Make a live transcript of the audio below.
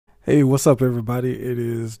Hey, what's up, everybody? It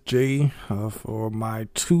is Jay for my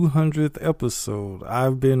 200th episode.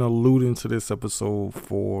 I've been alluding to this episode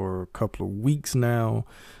for a couple of weeks now.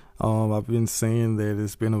 I've been saying that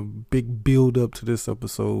it's been a big build up to this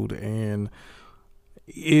episode, and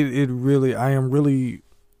I am really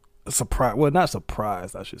surprised. Well, not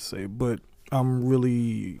surprised, I should say, but I'm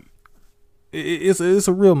really. It's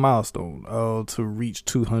a real milestone to reach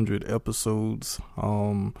 200 episodes. I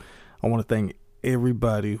want to thank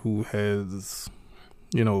everybody who has,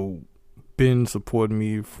 been supporting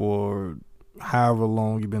me for however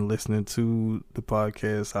long you've been listening to the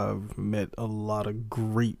podcast. I've met a lot of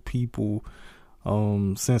great people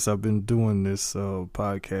since I've been doing this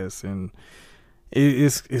podcast, and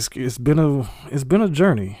it's been a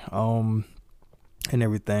journey and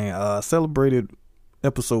everything. I celebrated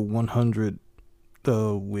episode 100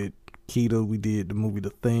 with Keita. We did the movie The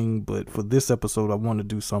Thing, but for this episode I want to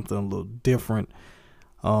do something a little different,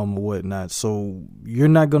 whatnot. So you're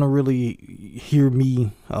not gonna really hear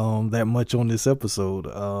me that much on this episode.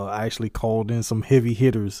 I actually called in some heavy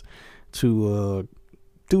hitters to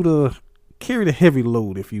carry the heavy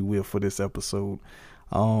load, if you will, for this episode.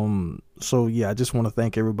 So yeah, I just want to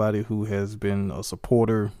thank everybody who has been a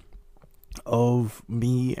supporter of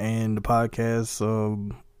me and the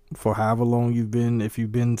podcast for however long you've been. If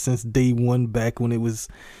you've been since day one, back when it was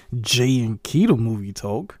Jay and Keto Movie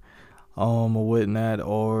Talk, or whatnot,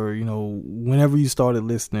 or whenever you started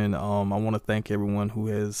listening, I want to thank everyone who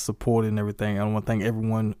has supported and everything. I want to thank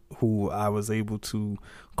everyone who I was able to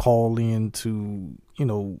call in to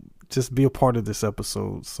just be a part of this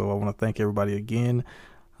episode. So I want to thank everybody again.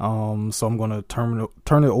 So I'm going to turn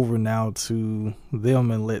it over now to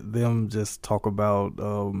them and let them just talk about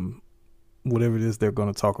whatever it is they're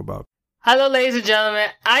going to talk about. Hello, ladies and gentlemen.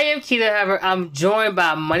 I am Keita Haver. I'm joined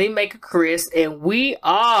by Moneymaker Chris, and we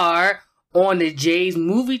are on the Jay's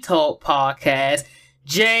Movie Talk podcast.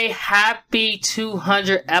 Jay, happy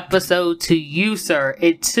 200 episode to you, sir.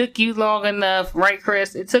 It took you long enough, right,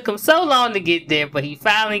 Chris? It took him so long to get there, but he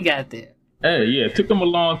finally got there. Hey, yeah, it took him a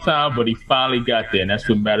long time, but he finally got there, and that's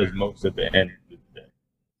what matters most at the end of the day.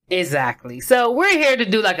 Exactly. So we're here to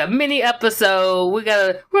do like a mini episode. We're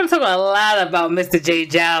gonna talk a lot about Mr. J.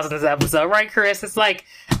 Giles in this episode, right, Chris? It's like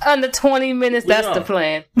under 20 minutes. That's the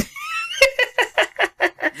plan.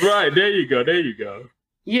 Right, there you go.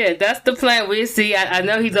 Yeah, that's the plan. We'll see. I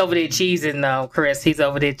know he's over there cheesing now, Chris. He's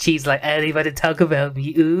over there cheesing like, anybody talk about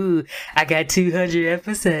me? Ooh, I got 200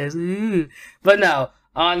 episodes. Ooh. But no.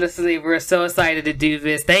 Honestly, we're so excited to do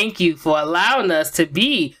this. Thank you for allowing us to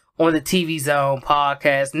be on the TV Zone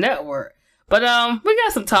Podcast Network. But we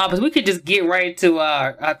got some topics. We could just get right to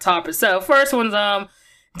our topic. So first one's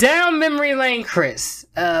down memory lane, Chris,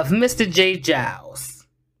 of Mr. J. Giles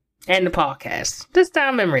and the podcast. Just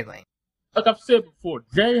down memory lane. Like I've said before,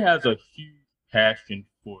 Jay has a huge passion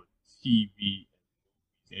for TV,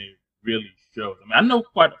 and it really shows. I mean, I know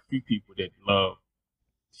quite a few people that love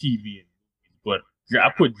TV and movies, but I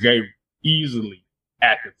put Jay easily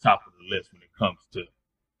at the top of the list when it comes to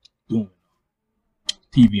doing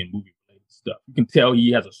TV and movie related stuff. You can tell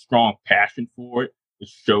he has a strong passion for it. It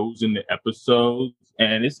shows in the episodes,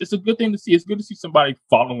 and it's a good thing to see. It's good to see somebody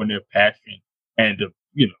following their passion. And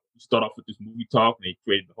start off with this movie talk, and they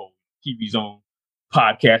created the whole TV Zone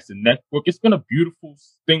podcast and network. It's been a beautiful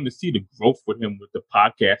thing to see the growth for him with the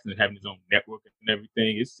podcast and having his own network and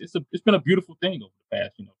everything. It's been a beautiful thing over the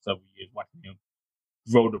past several years watching him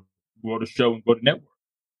grow the show and grow the network.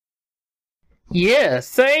 Yeah,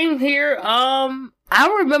 same here. I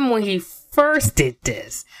remember when he first did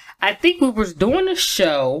this. I think we was doing a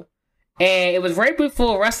show, and it was right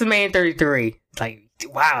before WrestleMania 33. Like,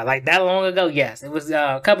 wow, like that long ago? Yes, it was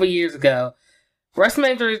a couple years ago.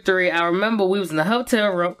 WrestleMania 33, I remember we was in the hotel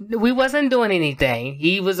room. We wasn't doing anything.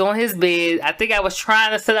 He was on his bed. I think I was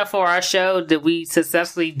trying to set up for our show that we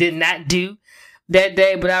successfully did not do that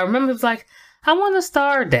day. But I remember it was like, I want to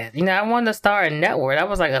star that. I want to star a network. I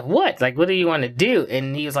was like, what? Like, what do you want to do?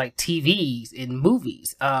 And he was like, TVs and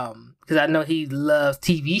movies. Because I know he loves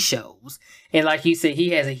TV shows. And like you said, he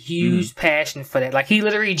has a huge passion for that. Like, he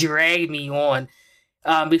literally dragged me on.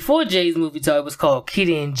 Before Jay's Movie Talk, it was called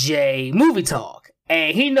Keita and Jay Movie Talk.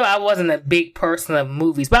 And he knew I wasn't a big person of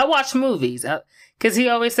movies, but I watch movies. Because he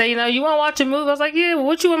always say, you want to watch a movie? I was like, yeah, well,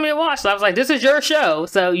 what you want me to watch? So I was like, this is your show.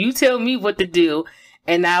 So you tell me what to do.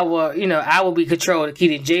 And I will be control the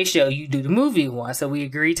Keita and Jay show. You do the movie one. So we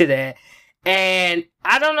agreed to that. And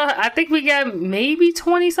I don't know. I think we got maybe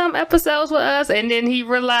 20 some episodes with us. And then he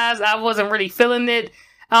realized I wasn't really feeling it.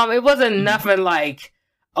 It wasn't nothing like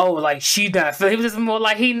oh, like she's not feeling. He was just more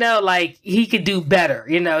like he know like he could do better.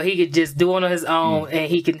 You know, he could just do it on his own and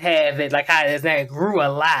he can have it like how his name grew a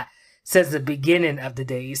lot since the beginning of the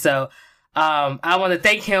day. So I want to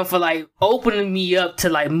thank him for like opening me up to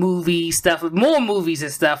like movie stuff, more movies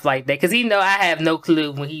and stuff like that. Cause he know I have no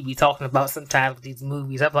clue when he be talking about sometimes these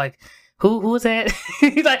movies. I'm like, who is that?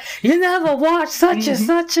 He's like, you never watched such and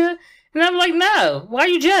such a. And I'm like, no, why are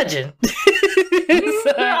you judging?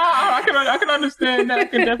 So, I can understand that. I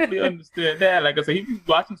can definitely understand that. Like I said, he be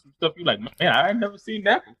watching some stuff. You like, man, I ain't never seen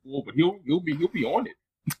that before, but he'll be on it.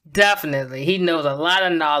 Definitely, he knows a lot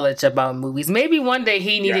of knowledge about movies. Maybe one day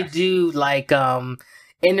he need to do like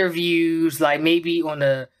interviews, like maybe on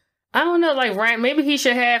a, I don't know, like maybe he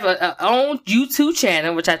should have a own YouTube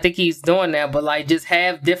channel, which I think he's doing now. But like, just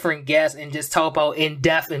have different guests and just talk about in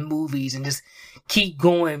depth in movies and just keep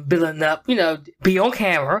going, building up, you know, be on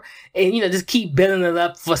camera and, you know, just keep building it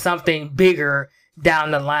up for something bigger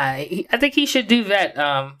down the line. I think he should do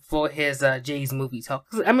that for his Jay's movie talk.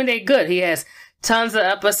 I mean, they're good. He has tons of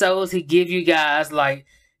episodes. He give you guys like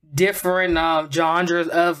different genres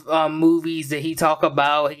of movies that he talk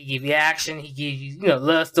about. He give you action. He give you, you know,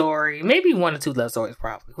 love story. Maybe 1 or 2 love stories,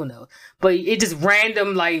 probably. Who knows? But it just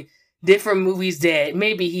random like different movies that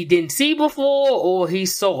maybe he didn't see before or he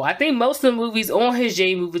saw. I think most of the movies on his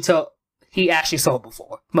J Movie Talk he actually saw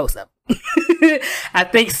before. Most of them. I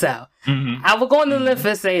think so. Mm-hmm. I will go on the list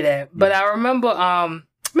and say that. But I remember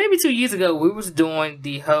maybe 2 years ago we was doing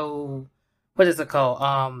the whole, what is it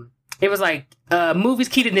called? It was like movies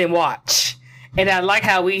Keita didn't watch. And I like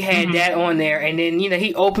how we had that on there. And then, you know,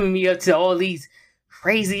 he opened me up to all these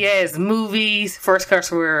crazy ass movies. First curse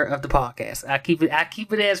word of the podcast. I keep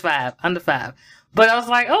it as 5, under 5. But I was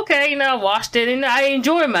like, okay, you know, I watched it and I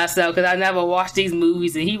enjoyed myself because I never watched these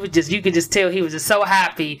movies. And he would just, you could just tell he was just so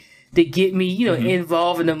happy to get me, you know,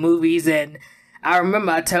 involved in the movies. And I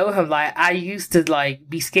remember I told him, like, I used to, like,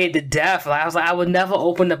 be scared to death. Like, I was like, I would never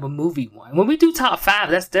open up a movie one. When we do top 5,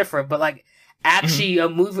 that's different. But, like, actually a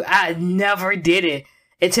movie, I never did it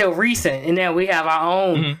until recent. And then we have our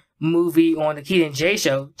own movie on the Keita and J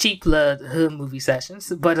Show, Cheap Blood Hood Movie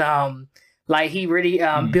Sessions. But, like, he really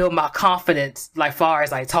built my confidence, like, far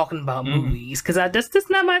as, like, talking about movies. Because that's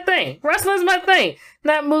not my thing. Wrestling's my thing,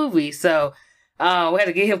 not movies. So, we had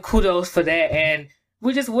to give him kudos for that. And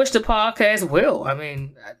we just wish the podcast well. I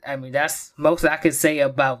mean, that's most I could say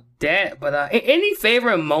about that. But any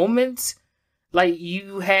favorite moments like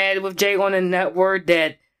you had with Jay on the network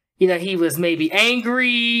that, you know, he was maybe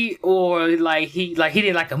angry or like he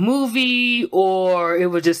didn't like a movie or it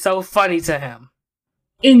was just so funny to him?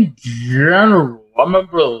 In general, I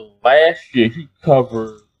remember last year he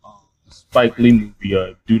covered Spike Lee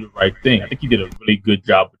movie, Do the Right Thing. I think he did a really good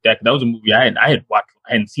job with that. That was a movie I had watched.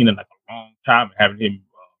 I hadn't seen it in like a long time. And having him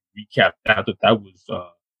recap that, I thought that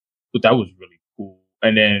was really cool.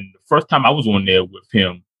 And then the first time I was on there with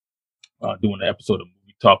him doing an episode of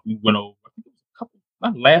Movie Talk, we went over. I think it was a couple,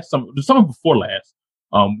 not last summer, the summer before last.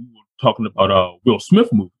 We were talking about Will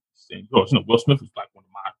Smith movies, and you know, Will Smith is like one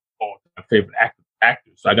of my all-time favorite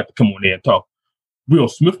actors. So I got to come on there and talk Will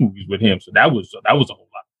Smith movies with him. So that was a whole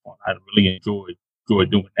lot of fun. I really enjoyed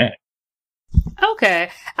doing that. Okay.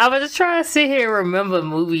 I was just trying to sit here and remember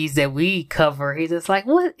movies that we cover. He's just like,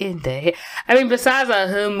 what in the heck? I mean, besides our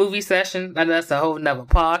hood movie session, I know that's a whole nother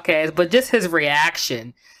podcast, but just his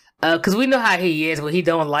reaction. Cause we know how he is when he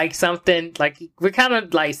don't like something. Like, we're kind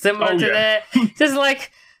of like similar to that. Just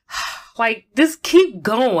like, just keep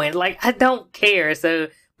going. Like, I don't care. So,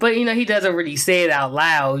 but you know, he doesn't really say it out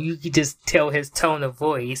loud. You can just tell his tone of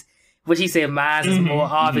voice. Which he said mine is more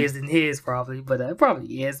obvious than his probably, but it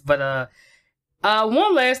probably is. But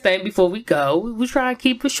one last thing before we go, we try and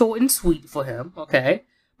keep it short and sweet for him, okay?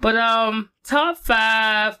 But top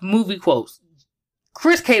 5 movie quotes.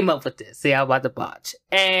 Chris came up with this. See, I'm about to botch,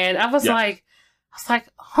 and I was like,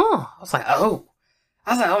 oh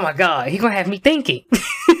my god, he gonna have me thinking.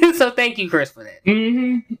 So thank you, Chris, for that.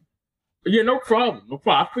 Yeah, no problem.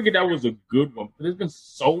 I figured that was a good one. There's been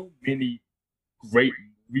so many great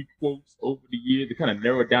movie quotes over the years to kind of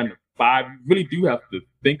narrow it down to 5. You really do have to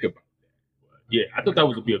think about that. But yeah, I thought that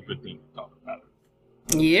would be a good thing to talk about.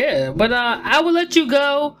 Yeah, but I will let you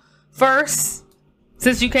go first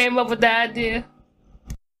since you came up with the idea.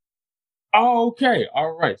 Okay,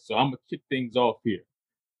 all right. So I'm gonna kick things off here.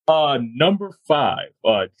 Number 5,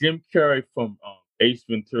 Jim Carrey from Ace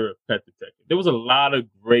Ventura: Pet Detective. There was a lot of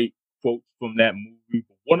great quotes from that movie,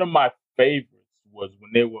 but one of my favorites was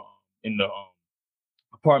when they were in the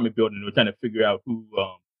apartment building. They were trying to figure out who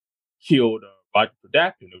killed Roger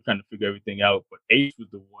Predactor. They were trying to figure everything out, but Ace was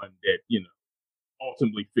the one that, you know,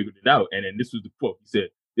 ultimately figured it out. And then this was the quote. He said,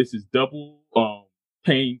 "This is double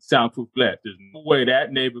pane soundproof glass. There's no way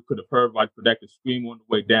that neighbor could have heard my protector scream on the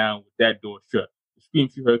way down with that door shut. The scream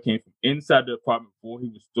she heard came from inside the apartment before he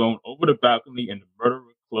was thrown over the balcony, and the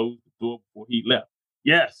murderer closed the door before he left.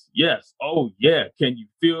 Yes, yes, oh yeah. Can you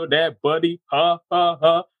feel that, buddy? Ha, ha,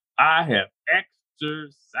 ha. I have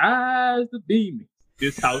exorcised the demons.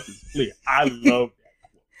 This house is clear. I love that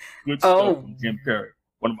quote. Good stuff from Jim Carrey.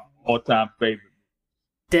 One of my all-time favorites.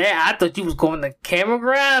 Dad, I thought you was going the Cameron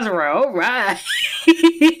Grimes route. All right.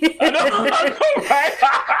 I know, right?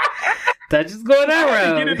 That's just going that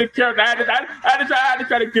route. Get into character. I had to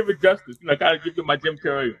try to give it justice. I had to give it my Jim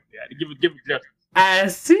Carrey. I had to give it justice. I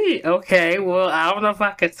see. Okay, well, I don't know if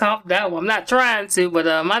I could top that one. I'm not trying to,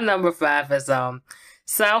 but my number 5 is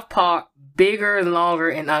South Park, bigger and longer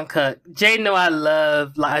and uncut. Jay know I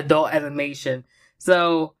love like adult animation,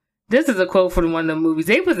 so this is a quote from one of the movies.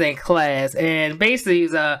 They was in class, and basically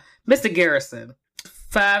it's Mr. Garrison,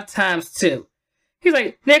 5 times 2. He's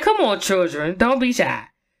like, now come on, children, don't be shy.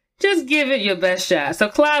 Just give it your best shot. So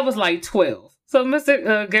Clyde was like 12. So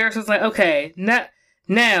Mr. Garrison's like, okay,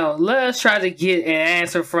 now let us try to get an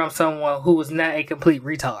answer from someone who is not a complete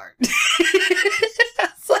retard. I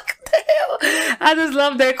was like, what the hell? I just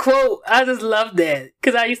love that quote. I just love that.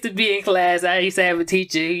 Because I used to be in class. I used to have a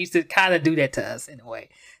teacher who used to kind of do that to us in a way.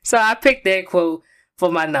 So I picked that quote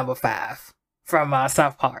for my number 5 from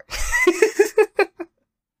South Park.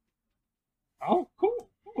 Oh, cool.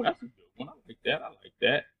 That's a good one. I like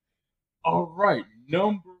that. All right.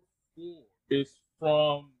 Number 4 is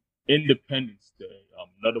from Independence Day.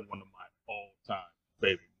 Another one of my all-time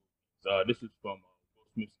favorite movies. This is from Will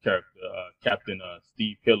Smith's character, Captain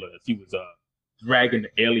Steve Hiller, as he was dragging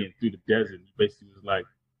the alien through the desert. He basically was like,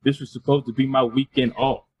 this was supposed to be my weekend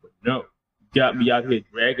off, but no. You got me out here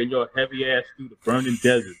dragging your heavy ass through the burning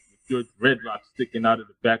desert with your dreadlocks sticking out of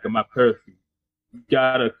the back of my parachute. You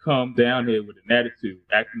gotta come down here with an attitude,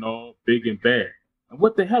 acting all big and bad. And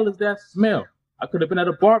what the hell is that smell? I could have been at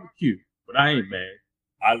a barbecue, but I ain't mad.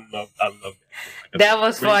 I love that. That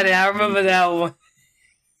was funny. I remember that one.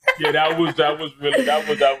 Yeah, that was really good. That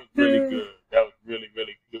was really,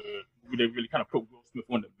 really good. They really kind of put Will Smith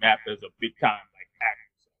on the map as a big time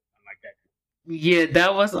actor. So I like that. Yeah,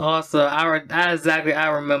 that was awesome. I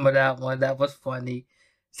remember that one. That was funny.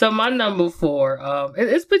 So my number 4,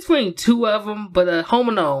 it's between 2 of them, but Home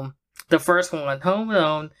Alone, the first one, Home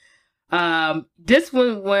Alone. This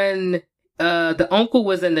one when the uncle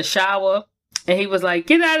was in the shower and he was like,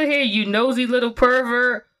 "Get out of here, you nosy little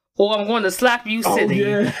pervert, or I'm going to slap you sitting."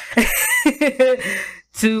 Oh, yeah.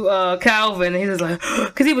 To Calvin, he was like,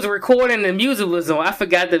 because he was recording, the music was on. I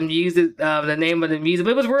forgot the music, the name of the music,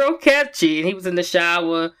 but it was real catchy. And he was in the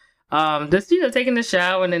shower, just taking the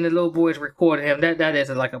shower, and then the little boys recording him. That is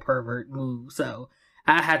like a pervert move. So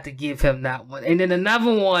I had to give him that one. And then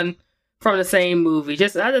another one from the same movie.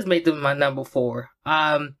 I just made them my number 4.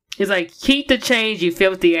 It's like, keep the change, you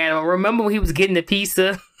filthy animal. Remember when he was getting the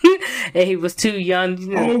pizza and he was too young to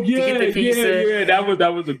get the pizza? Yeah.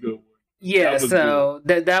 That was a good one. Yeah, so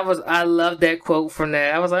that was, I love that quote from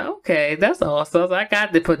that. I was like, okay, that's awesome. I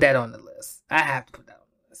got to put that on the list. I have to put that on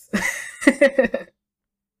the list.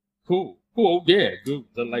 Cool. Yeah, good.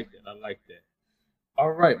 I like that.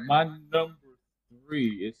 All right, my number 3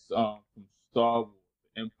 is from Star Wars: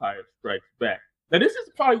 The Empire Strikes Back. Now, this is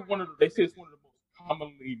probably they say it's one of the most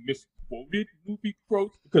commonly misquoted movie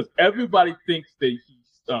quotes because everybody thinks that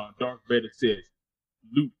Darth Vader says,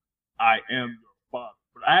 "Luke, I am your father."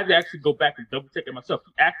 But I had to actually go back and double check it myself.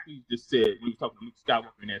 He actually just said, when he was talking to Luke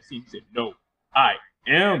Skywalker in that scene, he said, "No, I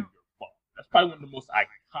am your father." That's probably one of the most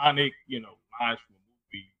iconic, lines from a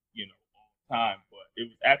movie, all time. But it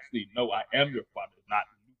was actually, "No, I am your father," not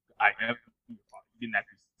 "Luke, I am your father." He didn't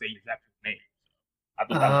actually say his actual name. So I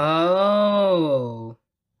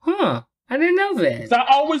thought I didn't know that. So I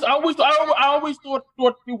always thought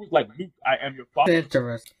it was like, "Luke, I am your father."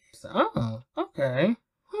 Interesting. Oh, okay.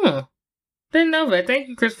 Didn't know that. Thank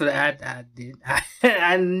you, Chris, for that. I did.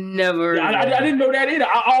 I never. Yeah, I didn't know that either.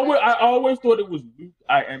 I always thought it was "Luke,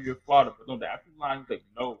 I am your father," but no, the actual line was like,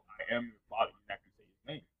 "No, I am your father." You have to say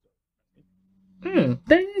his name.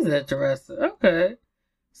 That is interesting. Okay,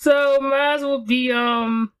 so might as well be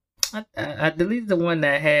I deleted the one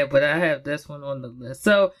that I had, but I have this one on the list.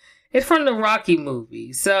 So it's from the Rocky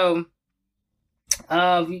movie. So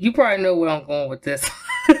you probably know where I'm going with this.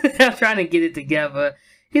 I'm trying to get it together.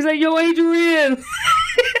 He's like, "Yo, Adrian."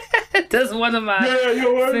 That's one of my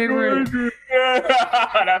favorite.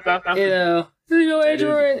 Yo,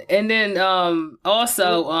 Adrian. And then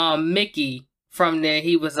also Mickey from there.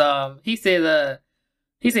 He was he said,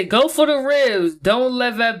 "Go for the ribs. Don't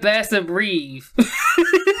let that bastard breathe."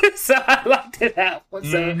 So I liked it that one.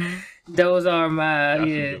 So Those are my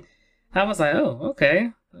yeah. I was like, oh,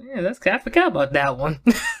 okay. Yeah, I forgot about that one.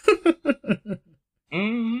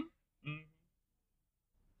 Mm-hmm.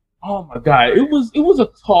 Oh my god, it was a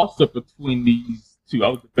toss up between these two. I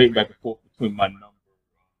was debating back and forth between my number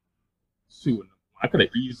two and number one. I could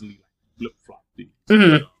have easily flip flopped these.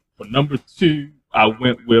 Mm-hmm. For number two, I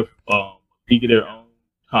went with League of Their Own,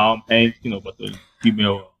 Tom Hanks. About the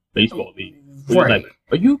female baseball league. So right. Like,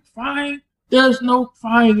 are you crying? There's no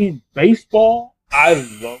crying in baseball. I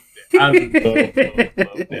love that. I love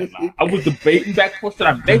that line. I was debating back and forth. Should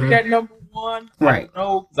I make that number one? Right. I don't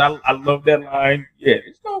know, because I love that line. Yeah,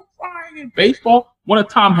 there's no crying in baseball. One of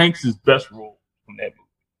Tom Hanks' best roles from that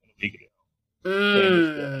movie.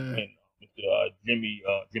 And Mr. Jimmy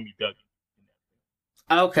Duggan.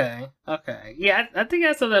 Okay. Yeah, I think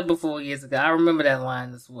I saw that before years ago. I remember that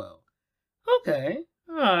line as well. Okay.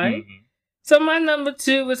 All right. Mm-hmm. So my number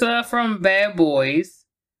two is from Bad Boys.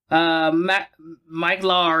 Mike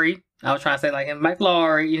Lowry. I was trying to say like him. Mike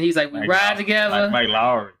Lowry. And he's like, we ride together. Mike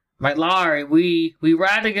Lowry. Mike Lowry. We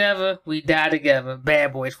ride together. We die together.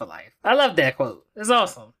 Bad Boys for life. I love that quote. It's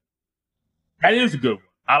awesome. That is a good one.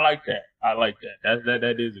 I like that.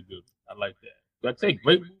 That is a good one. I like that. I'd say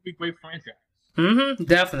great movie, great franchise. Mm-hmm.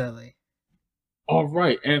 Definitely. All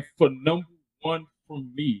right. And for number one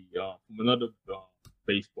from me, from another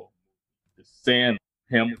baseball movie, the Sam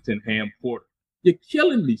Hamilton Ham Porter. You're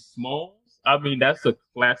killing me, Smalls. I mean, that's a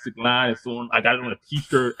classic line. It's on. I got it on a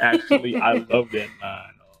T-shirt. Actually, I love that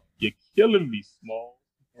line. You're killing me, Smalls.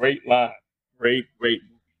 Great line. Great movie.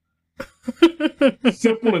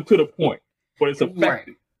 Simple and to the point, but it's effective. Right.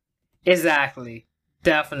 Exactly.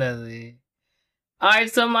 Definitely. All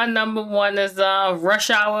right. So my number one is Rush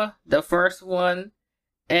Hour, the first one,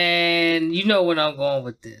 and you know what I'm going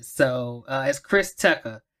with this. So it's Chris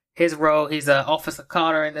Tucker. His role. He's Officer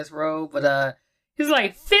Carter in this role, but he's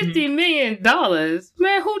like $50 million.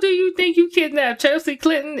 Man, who do you think you kidnapped? Chelsea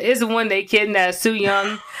Clinton is the one they kidnapped Soo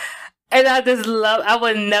Young. And I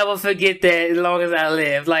would never forget that as long as I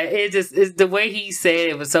live. Like, it's the way he said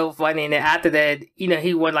it was so funny. And then after that,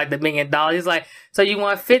 he won like the $1 million. He's like, so you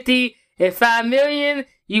want 50 and 5 million?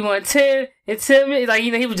 You want 10 and 10 million? Like,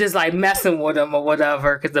 he was just like messing with him or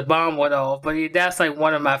whatever because the bomb went off. But that's like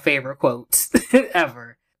one of my favorite quotes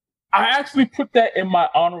ever. I actually put that in my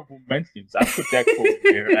honorable mentions. I put that quote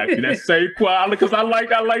there, actually. That same quote, because I like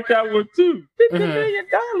that one too. $50 million.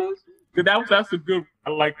 That's a good one.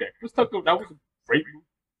 I like that. Let's talk about that. Was a great movie.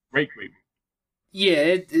 Great movie. Yeah,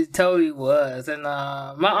 it totally was. And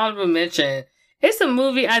my honorable mention, it's a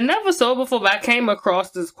movie I never saw before, but I came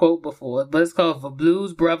across this quote before. But it's called The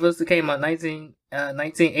Blues Brothers. It came out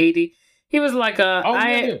 1980. He was like,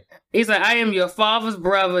 he's like, I am your father's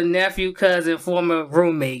brother, nephew, cousin, former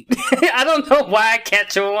roommate. I don't know why I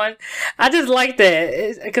catch on. I just like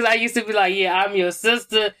that. Because I used to be like, yeah, I'm your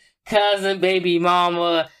sister, cousin, baby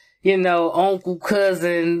mama, uncle,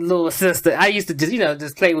 cousin, little sister. I used to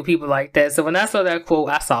just play with people like that. So when I saw that quote,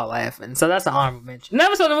 I started laughing. So that's an honorable mention.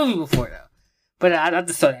 Never saw the movie before, though. But I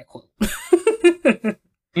just saw that quote.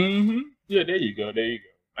 Mm-hmm. Yeah, there you go. Like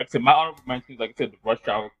I said, my honorable mentions, like I said, the Rush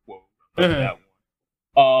Hour quote. That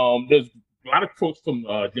one. There's a lot of quotes from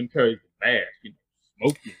Jim Carrey's The Bash,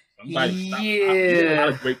 smoking. Somebody stop. There's a lot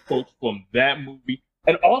of great quotes from that movie,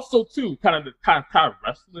 and also too, kind of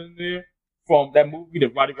wrestling there from that movie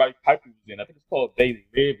that Roddy Piper was in. I think it's called They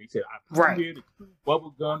Live. He said, "I'm here to chew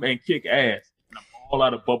bubble gum and kick ass, and I'm all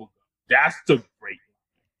out of bubble gum." That's the great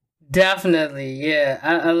line. Definitely, yeah,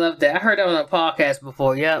 I love that. I heard that on a podcast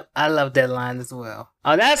before. Yep, I love that line as well.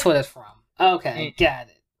 Oh, that's what it's from. Okay, got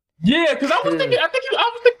it. Yeah, because I was thinking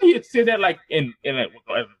he had said that like in a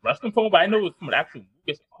wrestling promo, but I know it was from an actual movie.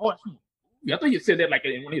 That's from a movie. I thought he had said that like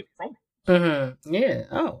in one of his promos. Mm-hmm. Yeah.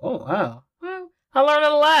 Oh, wow. Well, I learned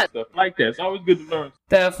a lot. Stuff like that. It's always good to learn.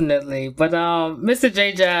 Definitely. But Mr.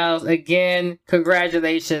 J. Giles, again,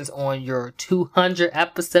 congratulations on your 200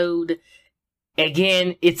 episode.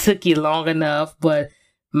 Again, it took you long enough, but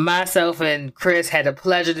myself and Chris had a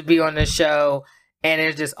pleasure to be on the show, and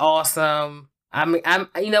it's just awesome. I mean, I'm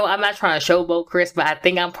not trying to showboat Chris, but I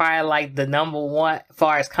think I'm probably like the number one as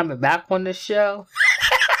far as coming back on the show.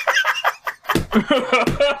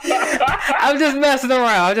 I'm just messing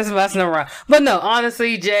around. But no,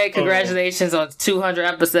 honestly, Jay, congratulations on 200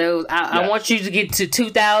 episodes. I want you to get to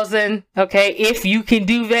 2,000. Okay, if you can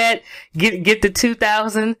do that, get to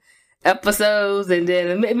 2,000 episodes, and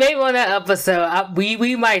then maybe on that episode,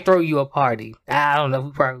 we might throw you a party. I don't know.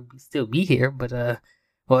 We probably still be here, but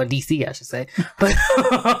well, DC, I should say. But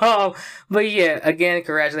yeah, again,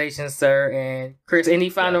 congratulations, sir. And Chris, any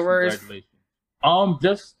final words?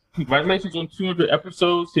 Just congratulations on 200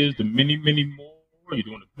 episodes. Here's the many, many more. You're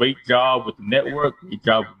doing a great job with the network, great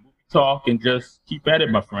job with movie talk, and just keep at it,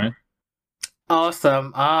 my friend.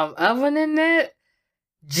 Awesome. Other than that,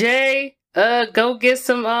 Jay, go get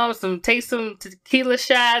take some tequila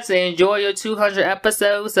shots and enjoy your 200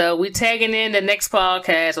 episodes. We tagging in the next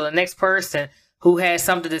podcast or the next person who has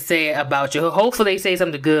something to say about you. Hopefully they say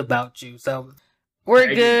something good about you. So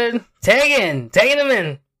we're good. Tagging them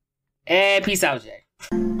in. And peace out, Jay.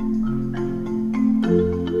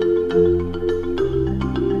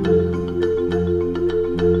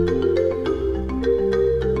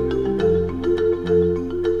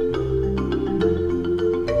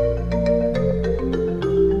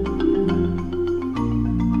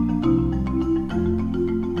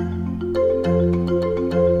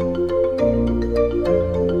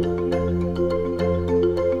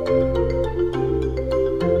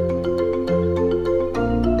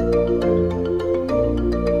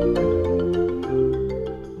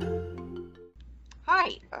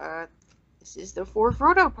 This is the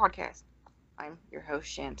Ep.200 podcast. I'm your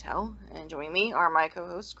host, Chantel, and joining me are my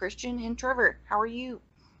co-hosts, Christian and Trevor. How are you?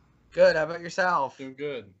 Good, how about yourself? Doing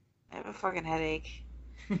good. I have a fucking headache.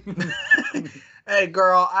 Hey,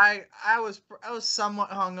 girl, I was somewhat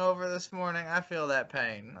hungover this morning. I feel that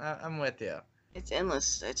pain. I'm with you. It's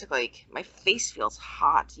endless. It's like, my face feels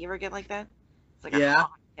hot. You ever get like that? It's like Yeah. a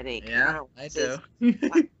hot headache. Yeah, I do.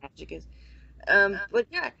 Black magic is. But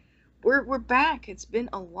yeah, we're back. It's been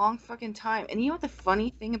a long fucking time. And you know what the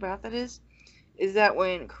funny thing about that is? Is that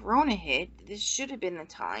when Corona hit, this should have been the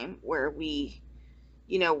time where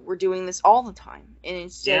we're doing this all the time. And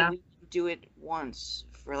instead we do it once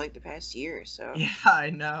for like the past year, so. Yeah, I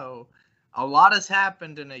know. A lot has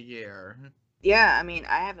happened in a year. Yeah, I mean,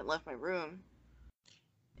 I haven't left my room.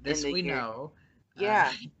 This we know.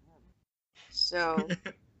 Yeah. So.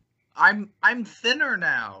 I'm thinner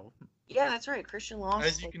now. Yeah, that's right. Christian lost,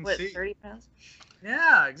 As you can see. 30 pounds?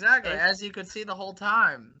 Yeah, exactly. As you could see the whole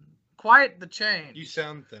time. Quite the change. You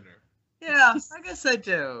sound thinner. Yeah, I guess I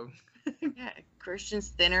do. Yeah, Christian's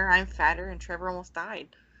thinner, I'm fatter, and Trevor almost died.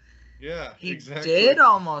 Yeah, He exactly. did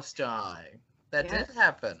almost die. That Yeah. did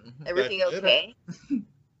happen. Everything That did okay?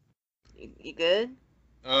 You good?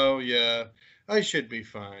 Oh yeah, I should be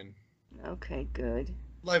fine. Okay, good.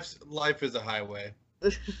 Life is a highway.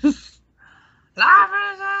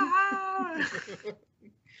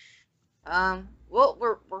 Well,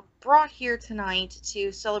 we're brought here tonight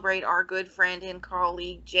to celebrate our good friend and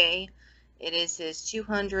colleague Jay. It is his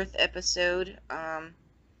 200th episode. I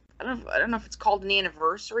don't know if it's called an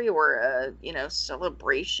anniversary or a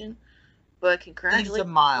celebration, but It's congratulations. a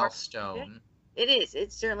milestone. It is.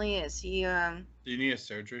 It certainly is. He Do you need a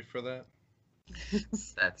surgery for that?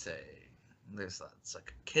 It's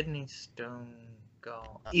like a kidney stone.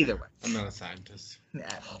 Either way. I'm not a scientist.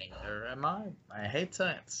 Neither am I. I hate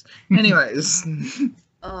science. Anyways.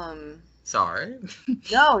 Sorry.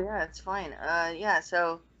 No, yeah, it's fine. Yeah,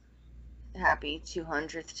 so happy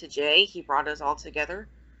 200th to Jay. He brought us all together.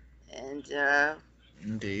 And,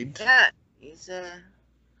 Indeed. yeah, he's,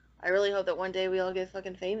 I really hope that one day we all get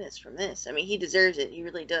fucking famous from this. I mean, he deserves it. He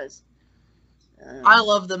really does. I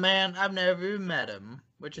love the man. I've never even met him,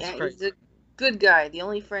 which is yeah, crazy. he's a good guy. The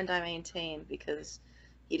only friend I maintain because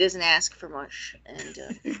he doesn't ask for much.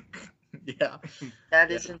 And, Yeah. that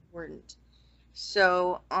is important.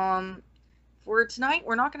 So, for tonight,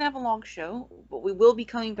 we're not going to have a long show, but we will be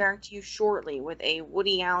coming back to you shortly with a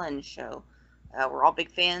Woody Allen show. We're all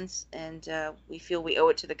big fans, and we feel we owe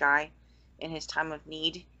it to the guy in his time of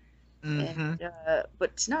need. Mm-hmm. And,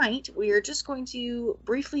 but tonight, we are just going to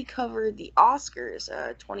briefly cover the Oscars.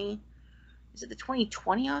 Is it the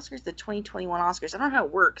 2020 Oscars? The 2021 Oscars? I don't know how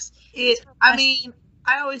it works.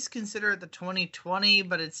 I always consider it the 2020,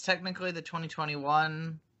 but it's technically the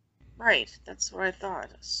 2021. Right, that's what I thought.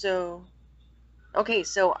 So, okay,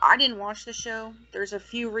 so I didn't watch the show. There's a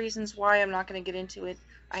few reasons why I'm not going to get into it.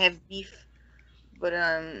 I have beef, but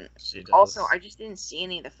also I just didn't see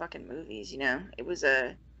any of the fucking movies. It was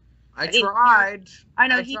a. I tried. I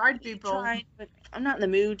know he tried, people. Tried, but I'm not in the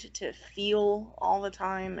mood to feel all the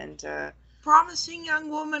time, and Promising Young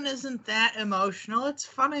Woman isn't that emotional. It's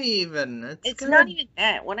funny even. It's not even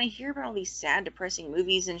that. When I hear about all these sad, depressing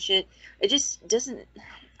movies and shit, it just doesn't.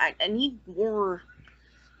 I need more.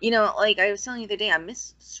 Like I was telling you the other day, I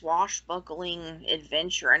miss swashbuckling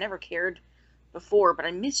adventure. I never cared before, but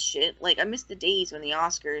I miss shit. Like I miss the days when the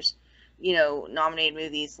Oscars, nominated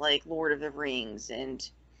movies like Lord of the Rings and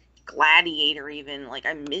Gladiator even. Like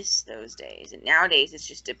I miss those days. And nowadays it's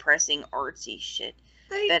just depressing, artsy shit.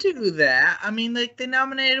 They That- do that. I mean, like they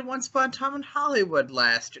nominated Once Upon a Time in Hollywood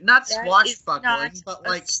last year. Not that is swashbuckling, not but a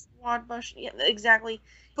like, swashbuckling. Yeah, exactly.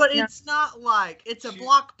 but no. it's not like it's a She-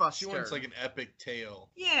 blockbuster. She wants like an epic tale.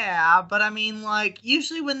 Yeah, but I mean, like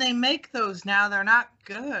usually when they make those now, they're not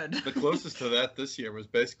good. The closest to that this year was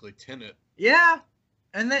basically Tenet. Yeah,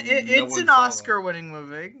 and No it's one an saw that. Oscar-winning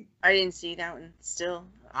movie. I didn't see that one. Still,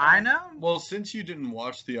 I know. Well, since you didn't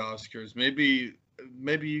watch the Oscars, maybe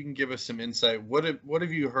you can give us some insight. What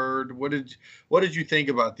have you heard? What did you think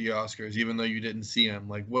about the Oscars, even though you didn't see them?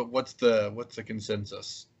 Like, what's the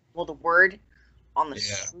consensus? Well, the word on the Yeah.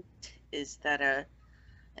 street is that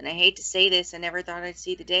and I hate to say this, I never thought I'd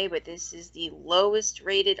see the day, but this is the lowest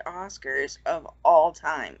rated Oscars of all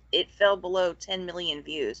time. It fell below 10 million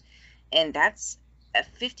views, and that's a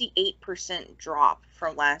 58% drop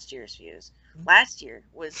from last year's views. Last year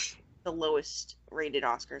was the lowest rated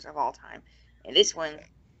Oscars of all time, and this one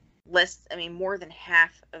more than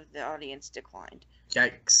half of the audience declined.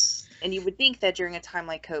 Yikes. And you would think that during a time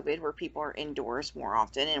like COVID, where people are indoors more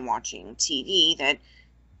often and watching TV, that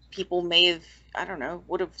people may have, I don't know,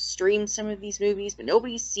 would have streamed some of these movies, but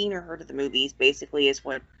nobody's seen or heard of the movies, basically, is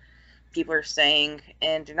what people are saying.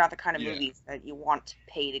 And they're not the kind of Yeah. movies that you want to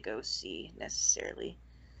pay to go see, necessarily.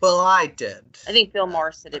 Well, I did. I think Bill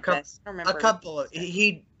Maher said a it coup- best. I don't remember. A couple of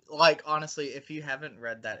he like honestly, if you haven't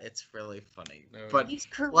read that, it's really funny. No. But He's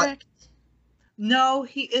correct. no,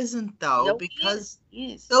 he isn't though, No, because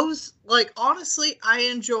he is. those, like, honestly, I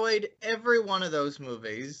enjoyed every one of those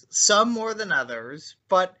movies, some more than others,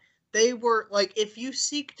 but they were, like, if you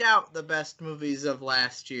seeked out the best movies of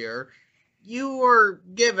last year, you were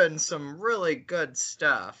given some really good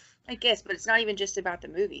stuff. I guess, but it's not even just about the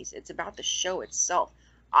movies. It's about the show itself.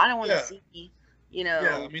 I don't want to Yeah. see,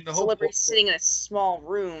 Yeah, I mean, the whole celebrities point- sitting in a small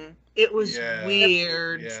room. It was Yeah.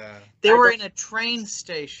 weird. Yeah. They I were don't- in a train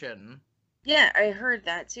station. Yeah, I heard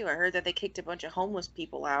that too. I heard that they kicked a bunch of homeless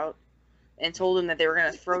people out and told them that they were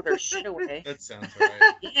going to throw their shit away. That sounds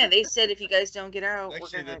right. Yeah, they said if you guys don't get out, Actually,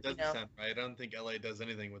 we're that going doesn't to, sound right. I don't think LA does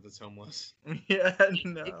anything with its homeless. Yeah,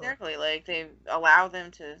 no. exactly, like they allow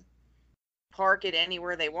them to park it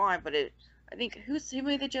anywhere they want, but I think who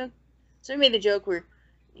made the joke? Somebody made the joke where,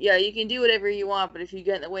 yeah, you can do whatever you want, but if you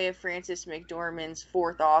get in the way of Frances McDormand's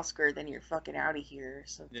 4th Oscar, then you're fucking out of here or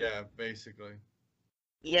something. Yeah, basically.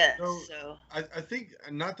 Yeah, So- so I think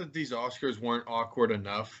not that these Oscars weren't awkward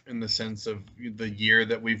enough in the sense of the year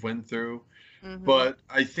that we've went through, mhm. but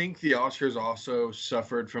I think the Oscars also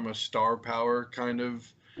suffered from a star power kind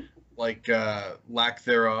of like lack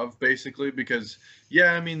thereof, basically, because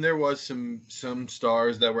yeah, I mean there was some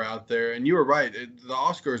stars that were out there, and you were right. The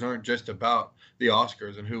Oscars aren't just about the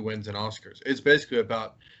Oscars and who wins an Oscars. It's basically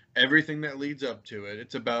about everything that leads up to it.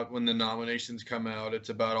 It's about when the nominations come out. It's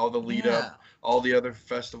about all the lead up, all the other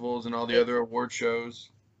festivals and all the other award shows.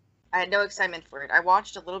 I had no excitement for it. I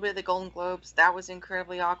watched a little bit of the Golden Globes. That was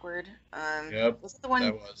incredibly awkward. Yep, Was it the one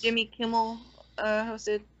that was. Jimmy Kimmel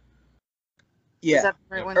hosted? Yeah. Was that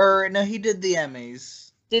the right one? Or no, he did the Emmys.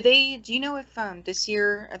 Do you know if this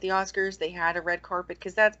year at the Oscars they had a red carpet?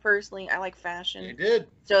 Because that's personally, I like They fashion. did.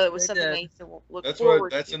 So it was They something did. I used to look That's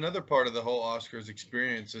forward that's to. another part of the whole Oscars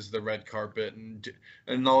experience is the red carpet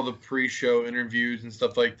and all the pre-show interviews and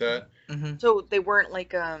stuff like that. Mm-hmm. So they weren't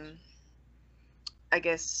like, I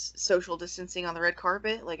guess, social distancing on the red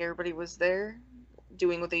carpet? Like everybody was there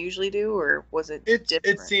doing what they usually do? Or was it different?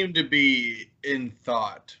 It seemed to be in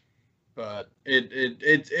thought, but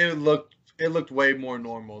it looked way more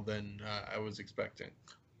normal than I was expecting.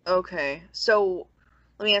 Okay, so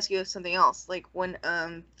let me ask you something else. Like when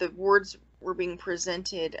the awards were being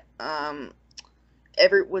presented,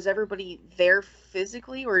 was everybody there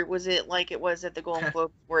physically, or was it like it was at the Golden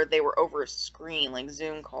Globes where they were over a screen, like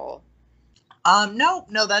Zoom call? No,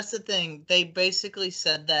 that's the thing. They basically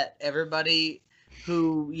said that everybody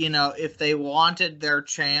who, if they wanted their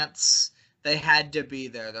chance, they had to be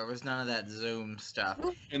there. There was none of that Zoom stuff.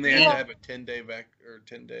 And they had to have a 10-day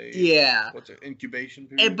 10-day Yeah. what's it, incubation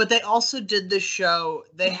period. But they also did the show.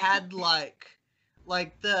 They had like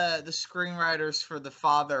the screenwriters for The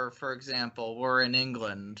Father, for example, were in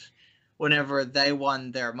England whenever they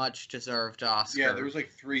won their much deserved Oscar. Yeah, there was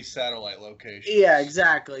like 3 satellite locations. Yeah,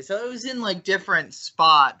 exactly. So it was in like different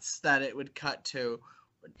spots that it would cut to.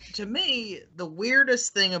 To me, the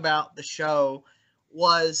weirdest thing about the show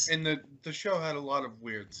was And the show had a lot of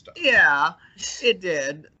weird stuff. yeah, it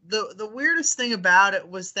did. The weirdest thing about it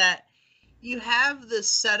was that you have this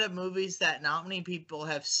set of movies that not many people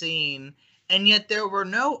have seen, and yet there were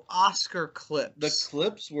no Oscar clips. The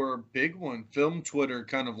clips were a big one. Film Twitter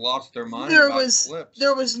kind of lost their mind there about was clips.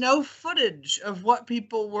 there was no footage of what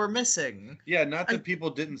people were missing. Yeah, not that people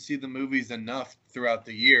didn't see the movies enough throughout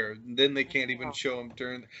the year. Then they can't even show them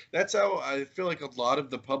during. That's how I feel like a lot of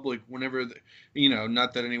the public, whenever,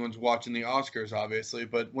 not that anyone's watching the Oscars, obviously,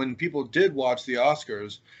 but when people did watch the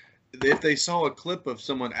Oscars, if they saw a clip of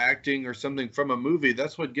someone acting or something from a movie,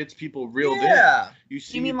 that's what gets people reeled in. You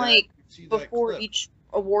see You mean that, like you see that before clip. each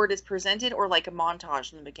award is presented, or like a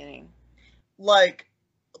montage in the beginning? Like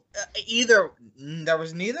either there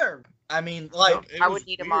was neither. I mean, like It I was would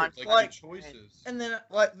need a weird, montage. like the choices. and then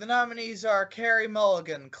like the nominees are Carey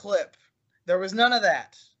Mulligan clip. There was none of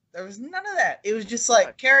that. It was just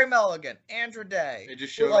like Carey Mulligan, Andrew Day. They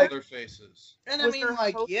just showed like, all their faces. And Was I mean, there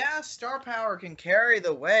like, hope? yeah, star power can carry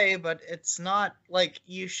the way, but it's not like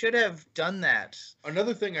you should have done that.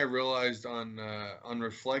 Another thing I realized on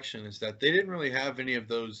reflection is that they didn't really have any of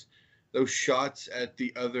those shots at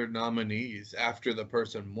the other nominees after the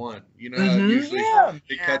person won. You know how usually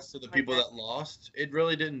it cuts to the people that lost? It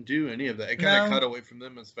really didn't do any of that. It kind of cut away from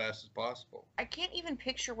them as fast as possible. I can't even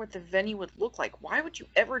picture what the venue would look like. Why would you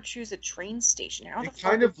ever choose a train station? How the It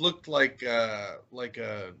fuck kind of looked like a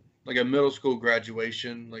middle school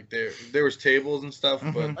graduation. Like there was tables and stuff,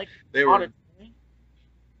 but like they were. auditorium?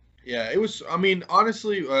 Yeah, it was. I mean,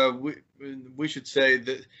 honestly, we should say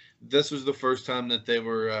that this was the first time that they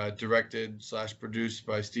were directed/produced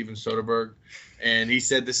by Steven Soderbergh, and he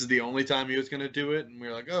said this is the only time he was going to do it. And we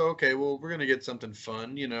were like, oh, okay, well, we're going to get something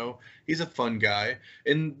fun. He's a fun guy.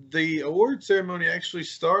 And the award ceremony actually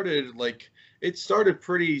started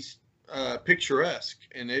pretty picturesque,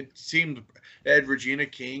 and it had Regina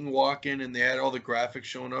King walk in, and they had all the graphics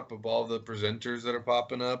showing up of all the presenters that are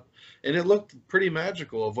popping up, and it looked pretty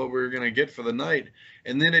magical of what we were going to get for the night.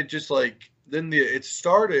 And then it just it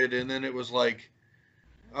started, and then it was like,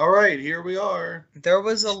 all right, here we are. There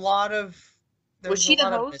was a lot of Was she the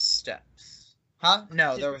host? missteps. Huh?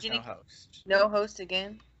 No, there was no host. No host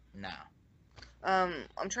again? No.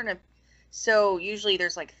 I'm trying to. So usually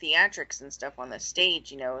there's like theatrics and stuff on the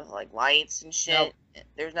stage, like lights and shit. Nope.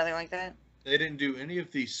 There's nothing like that. They didn't do any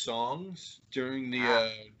of these songs during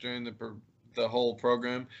the whole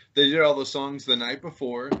program. They did all the songs the night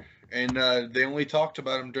before, and they only talked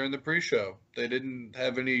about them during the pre-show. They didn't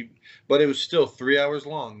have any, but it was still 3 hours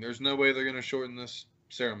long. There's no way they're going to shorten this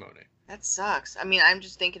ceremony. That sucks. I mean, I'm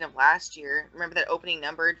just thinking of last year. Remember that opening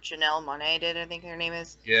number Janelle Monáe did, I think her name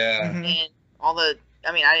is? Yeah. Mhm. And all the,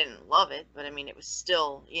 I mean, I didn't love it, but I mean, it was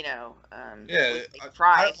still, Yeah, they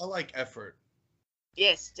tried. I like effort.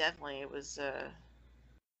 Yes, definitely. It was,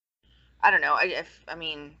 I don't know. I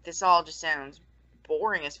mean, this all just sounds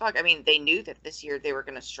boring as fuck. I mean, they knew that this year they were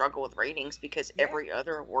going to struggle with ratings because every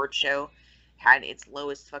other award show had its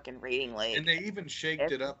lowest fucking rating. And they even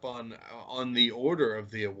shaked it up on the order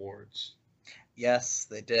of the awards. Yes,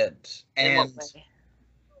 they did. In what And way?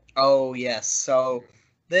 oh yes, so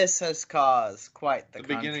this has caused quite the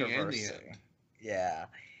beginning controversy. and the end. Yeah.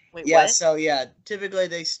 Wait, Yeah, what? so yeah, typically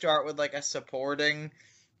they start with like a supporting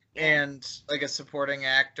and like a supporting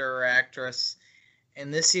actor or actress.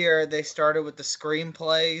 And this year they started with the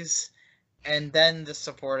screenplays and then the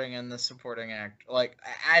supporting and the supporting act. Like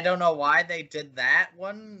I don't know why they did that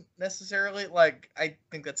one necessarily. Like I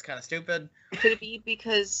think that's kind of stupid. Could it be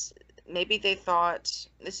because maybe they thought,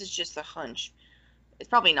 this is just a hunch. It's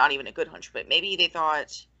probably not even a good hunch, but maybe they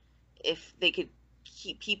thought if they could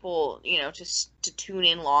keep people, to tune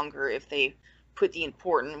in longer if they put the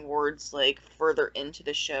important words like further into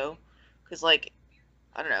the show. Because like,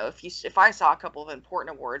 I don't know, if I saw a couple of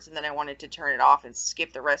important awards and then I wanted to turn it off and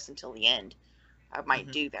skip the rest until the end, I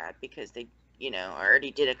might do that because they,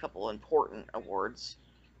 already did a couple important awards.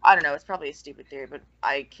 I don't know. It's probably a stupid theory, but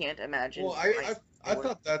I can't imagine. Well, I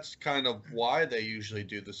thought that's kind of why they usually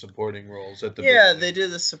do the supporting roles at the Yeah, beginning. they do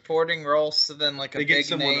the supporting roles, so then like They a get big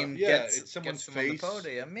someone, name it's someone's gets them on the face.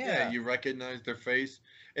 podium. Yeah. You recognize their face,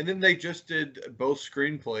 and then they just did both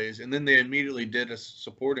screenplays, and then they immediately did a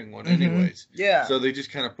supporting one, anyways. Yeah. So they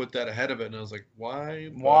just kind of put that ahead of it, and I was like, why?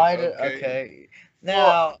 But, Why did okay?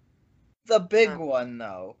 Now, the big one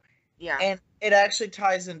though, Yeah. and it actually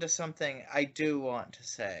ties into something I do want to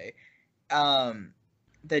say.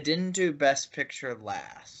 They didn't do Best Picture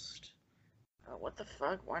last. What the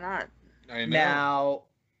fuck? Why not? I know. Now,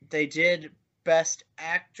 they did Best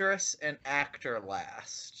Actress and Actor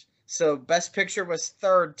last. So Best Picture was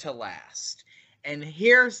third to last. And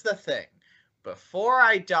here's the thing. Before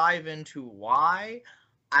I dive into why,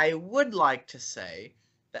 I would like to say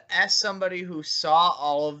that as somebody who saw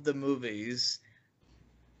all of the movies,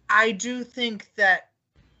 I do think that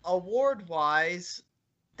award-wise,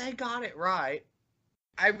 they got it right.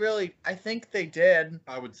 I think they did.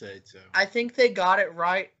 I would say so. I think they got it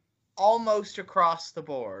right almost across the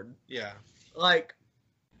board. Yeah. Like,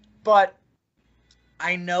 but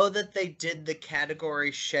I know that they did the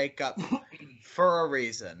category shakeup for a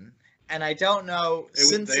reason. And I don't know,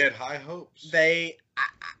 They had high hopes. I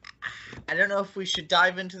don't know if we should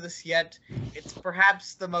dive into this yet. It's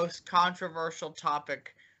perhaps the most controversial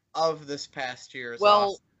topic of this past year's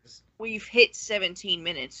Well, Oscars. we've hit 17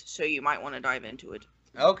 minutes, so you might want to dive into it.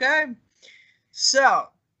 Okay. So,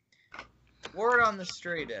 word on the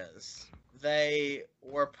street is they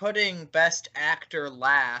were putting Best Actor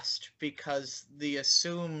last because the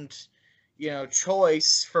assumed,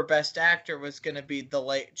 choice for Best Actor was going to be the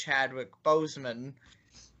late Chadwick Boseman.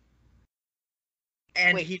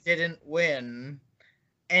 And he didn't win.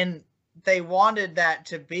 And they wanted that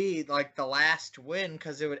to be like the last win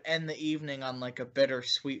because it would end the evening on like a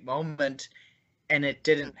bittersweet moment. And it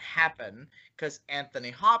didn't happen because Anthony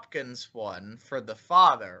Hopkins won for The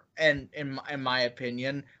Father. And in my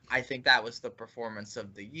opinion, I think that was the performance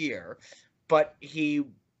of the year. But he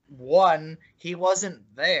won. He wasn't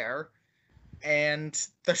there. And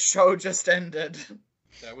the show just ended.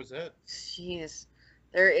 That was it. Jeez.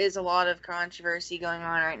 There is a lot of controversy going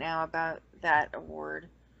on right now about that award.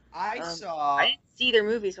 I didn't see their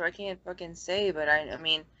movie, so I can't fucking say, but I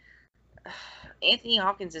mean, Anthony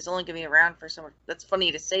Hopkins is only going to be around for so much. That's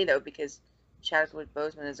funny to say, though, because Chadwick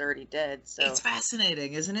Boseman is already dead, so... It's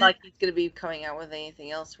fascinating, isn't it? Like he's going to be coming out with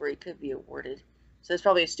anything else where he could be awarded. So it's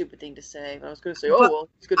probably a stupid thing to say, but I was going to say,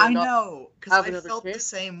 he's going to I know, because I felt chance. the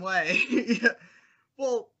same way. Yeah.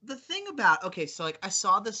 Well, the thing about... Okay, so, like, I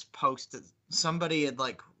saw this post that somebody had,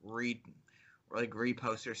 like,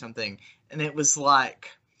 reposted or something, and it was like...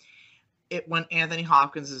 when Anthony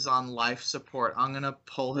Hopkins is on life support, I'm going to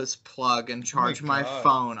pull his plug and charge my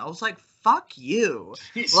phone. I was like, fuck you.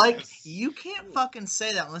 Jesus. Like, you can't fucking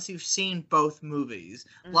say that unless you've seen both movies.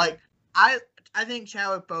 Mhm. Like, I think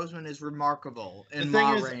Chadwick Boseman is remarkable in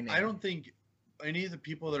Ma Rainey. I don't think any of the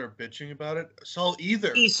people that are bitching about it saw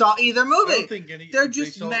either. He saw either movie. I don't think They're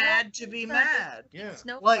just mad to be mad. Yeah.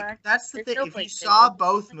 Like, that's the thing. If you saw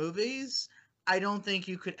both movies, I don't think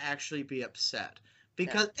you could actually be upset.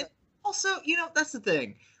 Because... Also, that's the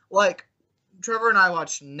thing. Like, Trevor and I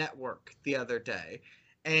watched Network the other day,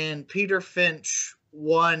 and Peter Finch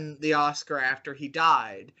won the Oscar after he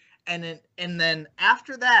died. And then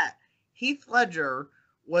after that, Heath Ledger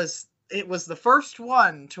was the first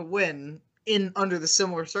one to win under the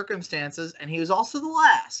similar circumstances, and he was also the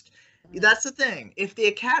last. That's the thing. If the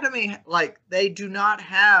Academy, like, they do not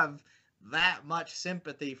have that much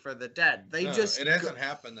sympathy for the dead. It hasn't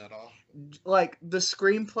happened at all. Like, the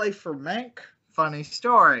screenplay for Mank, funny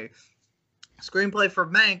story. Screenplay for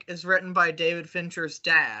Mank is written by David Fincher's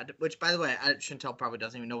dad, which, by the way, Chantel probably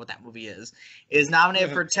doesn't even know what that movie is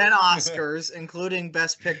nominated for 10 Oscars, including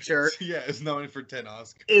Best Picture. Yeah, it's nominated for 10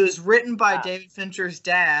 Oscars. It was written by David Fincher's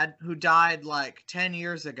dad, who died, like, 10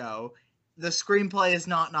 years ago. The screenplay is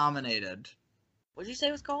not nominated. What did you say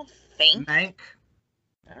it was called? Fank? Mank.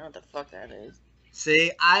 I don't know what the fuck that is.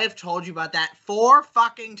 See, I have told you about that 4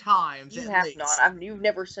 fucking times. You at have least. not. You've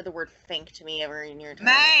never said the word fank to me ever in your time.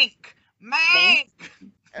 Mank!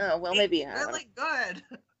 Oh, well, maybe. It's really good.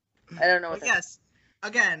 I don't know what yes.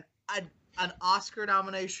 Again, an Oscar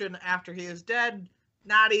nomination after he is dead,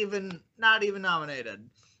 not even nominated.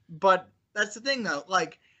 But that's the thing, though.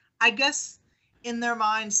 Like, I guess in their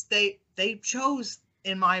minds, they chose,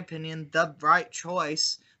 in my opinion, the right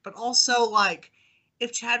choice. But also, like,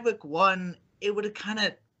 if Chadwick won, it would have kind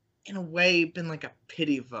of, in a way, been like a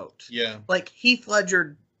pity vote. Yeah. Like, Heath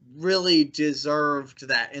Ledger really deserved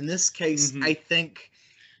that. In this case, I think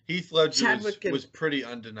Heath Ledger was pretty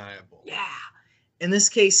undeniable. Yeah. In this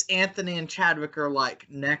case, Anthony and Chadwick are like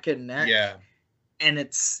neck and neck. Yeah. And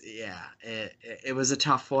it was a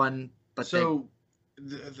tough one. But so,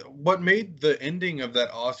 what made the ending of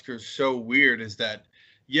that Oscar so weird is that,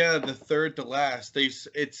 the third to last, they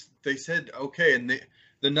said, okay, and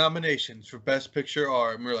the nominations for Best Picture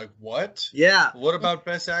are, and we're like, what? Yeah. What about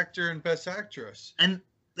Best Actor and Best Actress? And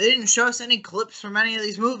they didn't show us any clips from any of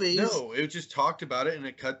these movies. No, it just talked about it, and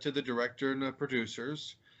it cut to the director and the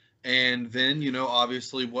producers. And then,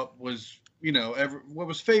 obviously what was, what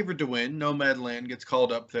was favored to win, Nomadland gets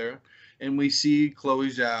called up there. And we see Chloe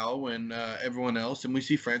Zhao and everyone else, and we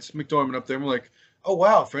see Frances McDormand up there, and we're like, oh,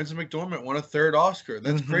 wow, Frances McDormand won a third Oscar.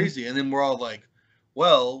 That's crazy. And then we're all like,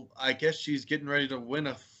 well, I guess she's getting ready to win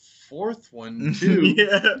a fourth one, too.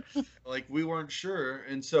 Yeah. Like, we weren't sure.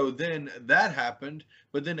 And so then that happened,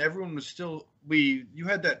 but then everyone was still, you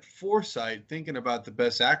had that foresight thinking about the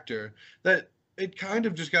Best Actor that it kind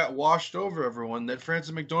of just got washed over everyone that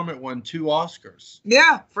Frances McDormand won 2 Oscars.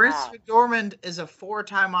 Yeah, Frances Wow. McDormand is a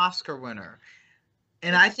 4-time Oscar winner.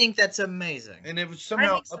 And I think that's amazing. And it was I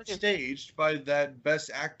somehow think so, too. upstaged by that Best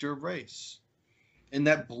Actor race. And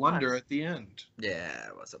that blunder at the end. Yeah,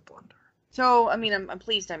 it was a blunder. So, I mean, I'm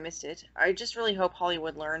pleased I missed it. I just really hope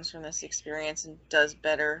Hollywood learns from this experience and does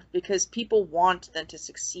better, because people want them to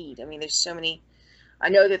succeed. I mean, there's so many. I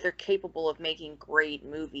know that they're capable of making great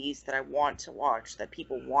movies that I want to watch, that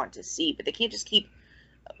people want to see, but they can't just keep,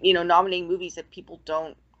 nominating movies that people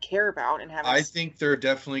don't care about and having. I think they're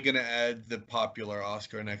definitely going to add the popular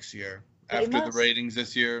Oscar next year. They After the must. ratings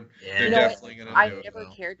this year, Yeah. they're You know, definitely going to I do it never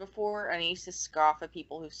now. cared before, and I used to scoff at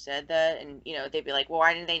people who said that, and they'd be like, "Well,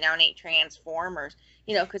 why didn't they nominate Transformers?"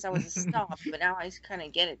 Because I was a snob. But now I kind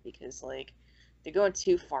of get it, because like they're going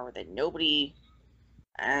too far with it. Nobody,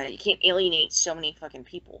 you can't alienate so many fucking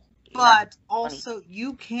people. You're not But also,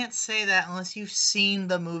 you can't say that unless you've seen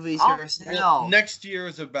the movies Oh, yourself. Well, next year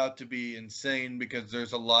is about to be insane because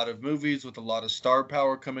there's a lot of movies with a lot of star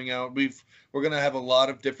power coming out. We're gonna have a lot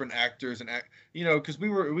of different actors and because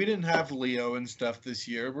we didn't have Leo and stuff this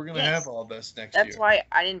year. We're gonna Yes. have all this next That's year. why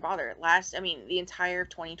I didn't bother. The entire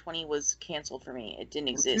 2020 was canceled for me. It didn't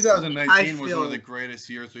exist. 2019 was one feel- of the greatest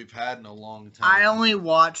years we've had in a long time. I only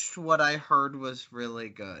watched what I heard was really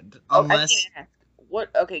good. Oh, Unless I can't ask. What?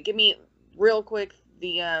 Okay, give me real quick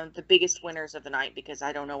the biggest winners of the night, because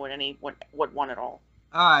I don't know what won at all.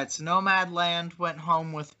 Alright, so Nomadland went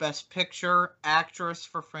home with Best Picture, Actress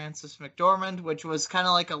for Frances McDormand, which was kind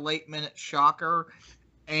of like a late-minute shocker,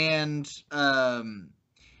 and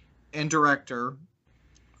Director.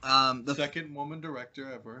 The second woman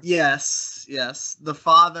director ever. Yes. The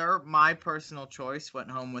Father, my personal choice, went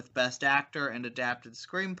home with Best Actor and Adapted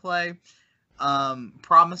Screenplay.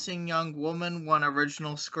 Promising Young Woman won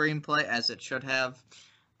Original Screenplay, as it should have.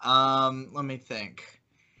 Let me think.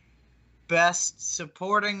 Best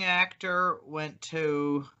Supporting Actor went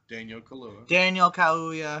to Daniel Kaluuya. Daniel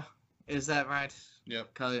Kaluuya. Is that right? Yep.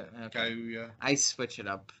 Okay. Kaluuya. I switch it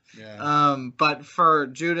up. Yeah. But for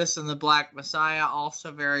Judas and the Black Messiah,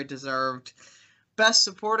 also very deserved. Best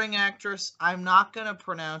Supporting Actress, I'm not going to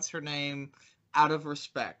pronounce her name out of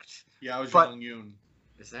respect. Yao But- Zhang Yoon.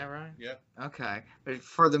 Is that right? Yep. Okay. But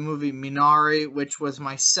for the movie Minari, which was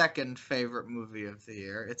my second favorite movie of the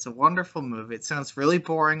year. It's a wonderful movie. It sounds really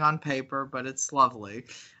boring on paper, but it's lovely.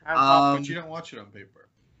 But you don't watch it on paper.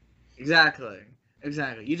 Exactly.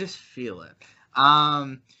 You just feel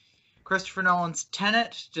it. Christopher Nolan's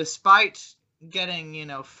Tenet, despite getting,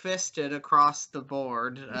 fisted across the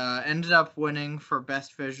board, ended up winning for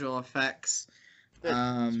Best Visual Effects.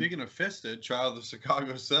 Speaking of fisted, Trial of the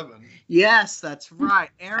Chicago 7. Yes, that's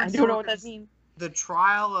right. Aaron I don't know what that Sorkin's means. The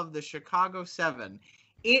Trial of the Chicago 7.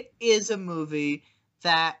 It is a movie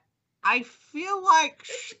that I feel like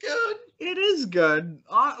It's good. it is good.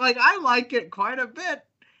 I like it quite a bit,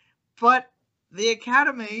 but the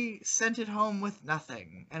Academy sent it home with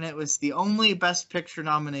nothing, and it was the only Best Picture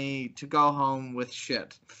nominee to go home with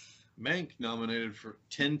shit. Mank nominated for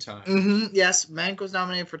 10 times. Yes, Mank was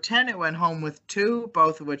nominated for 10. It went home with 2,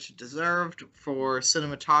 both of which it deserved for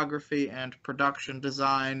cinematography and production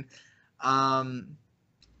design.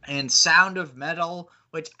 And Sound of Metal,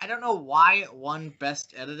 which I don't know why it won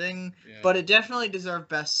Best Editing, Yeah. but it definitely deserved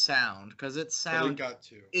Best Sound, because its But sound it got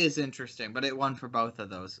 2. is interesting, but it won for both of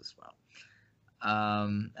those as well.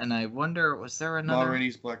 And I wonder, was there another? Ma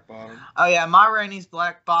Rainey's Black Bottom. Oh yeah, Ma Rainey's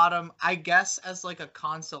Black Bottom. I guess as like a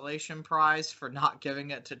consolation prize for not giving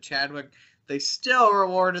it to Chadwick, they still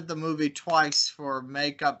rewarded the movie twice for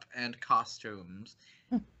makeup and costumes.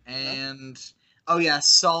 And oh yeah,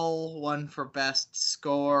 Soul won for Best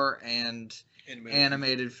Score and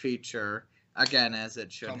Animated Feature, again as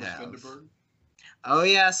it should Thomas have. Vinterberg. Oh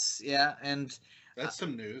yes, yeah, and That's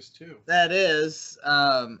some news too. that is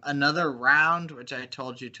Another Round, which I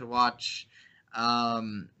told you to watch.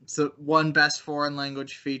 So won Best Foreign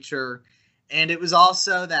Language Feature, and it was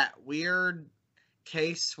also that weird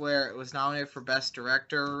case where it was nominated for Best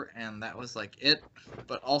Director, and that was like it,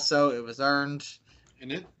 but also it was earned.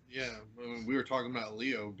 And we were talking about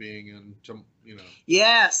Leo being in,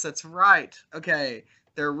 Yes, that's right. Okay,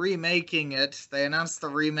 they're remaking it. They announced the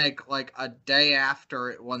remake like a day after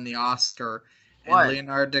it won the Oscar. What? And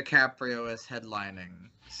Leonardo DiCaprio is headlining.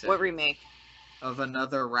 So, What remake? of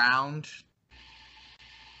Another Round.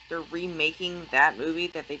 They're remaking that movie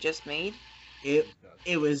that they just made. It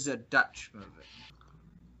was a Dutch movie.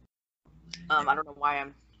 I don't know why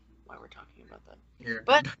we're talking about that. Here.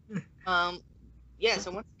 But yeah.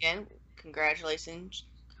 So once again, congratulations.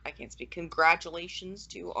 I can't speak. Congratulations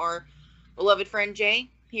to our beloved friend Jay.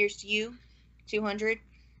 Here's to you, 200.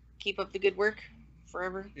 keep up the good work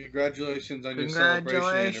forever. Congratulations on your celebration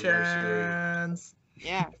anniversary. Congratulations.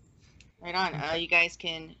 Yeah, right on. You guys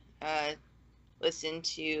can listen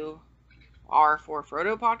to our For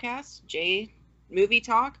Frodo podcast, J Movie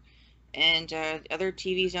Talk, and other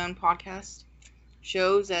TV Zone podcast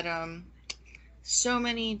shows at so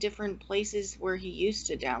many different places where he used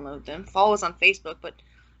to download them. Follow us on Facebook, but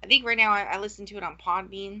I think right now I listen to it on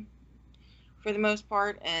Podbean for the most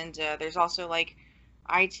part, and there's also like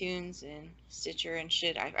iTunes and Stitcher and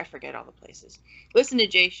shit. I forget all the places. Listen to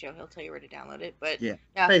Jay's show; he'll tell you where to download it. But Yeah,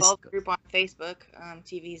 follow the group on Facebook,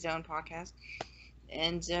 TV Zone Podcast,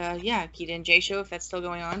 and Keita and Jay show if that's still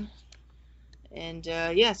going on. And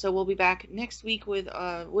so we'll be back next week with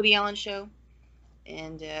Woody Allen show.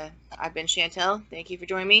 And I've been Chantel. Thank you for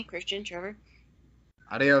joining me, Christian, Trevor.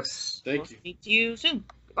 Adios. Thank We'll you. speak to you soon.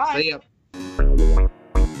 Goodbye. See ya.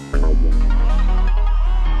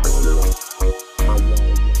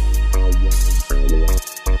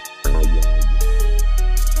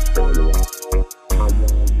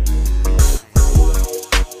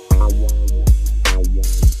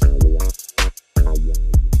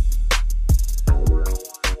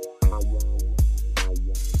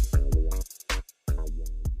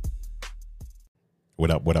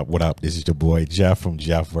 What up? This is your boy Jeff from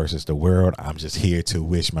Jeff versus the World. I'm just here to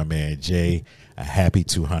wish my man Jay a happy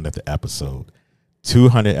 200th episode.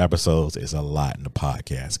 200 episodes is a lot in the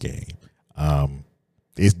podcast game.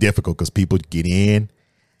 It's difficult because people get in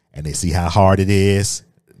and they see how hard it is.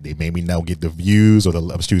 They maybe not get the views or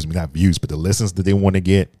not views, but the listens that they want to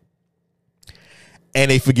get.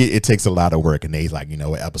 And they forget it takes a lot of work. And they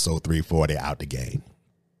episode 3, 4, they're out the game.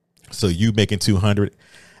 So you making 200,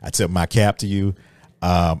 I tip my cap to you.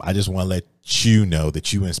 I just want to let you know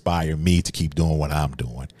that you inspire me to keep doing what I'm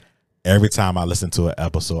doing. Every time I listen to an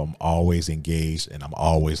episode, I'm always engaged and I'm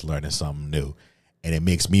always learning something new. And it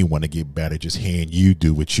makes me want to get better just hearing you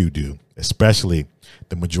do what you do, especially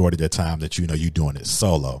the majority of the time that you're doing it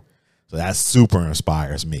solo. So that super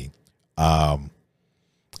inspires me. And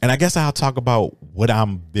I guess I'll talk about what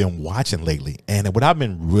I've been watching lately. And what I've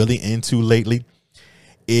been really into lately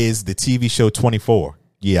is the TV show 24.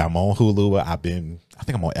 Yeah, I'm on Hulu.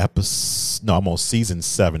 I'm on season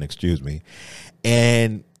 7,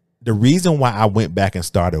 And the reason why I went back and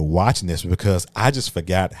started watching this was because I just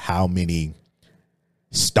forgot how many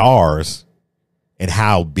stars and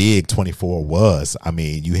how big 24 was. I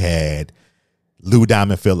mean, you had Lou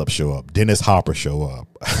Diamond Phillips show up, Dennis Hopper show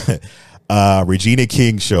up, Regina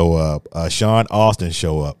King show up, Sean Austin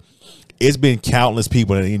show up. It's been countless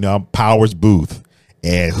people, Powers Booth.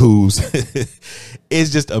 And it's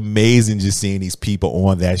just amazing just seeing these people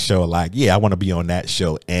on that show. Like, yeah, I want to be on that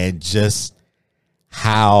show. And just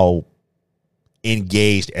how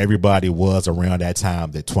engaged everybody was around that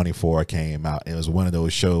time that 24 came out. It was one of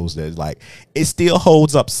those shows that it still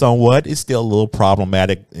holds up somewhat. It's still a little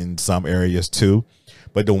problematic in some areas too.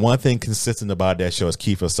 But the one thing consistent about that show is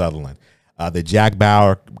Kiefer Sutherland. The Jack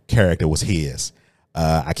Bauer character was his.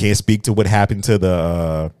 I can't speak to what happened to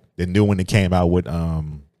the new one that came out with I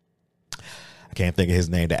can't think of his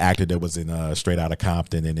name, the actor that was in Straight Outta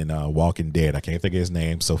Compton and in Walking Dead. I can't think of his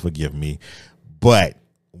name, so forgive me. But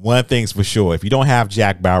one thing's for sure, if you don't have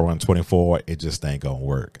Jack Bauer on 24, it just ain't gonna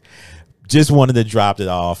work. Just wanted to drop it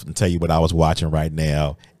off and tell you what I was watching right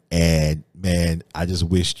now. And man, I just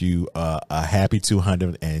wished you a happy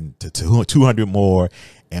 200 and to 200 more.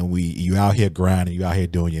 And you out here grinding, you out here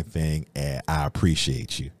doing your thing, and I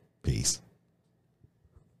appreciate you. Peace.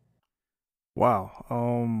 Wow.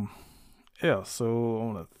 So I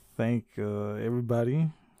want to thank everybody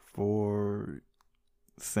for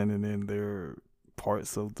sending in their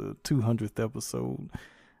parts of the 200th episode.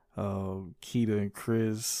 Keita and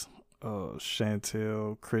Chris,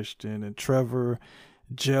 Chantel, Christian, and Trevor,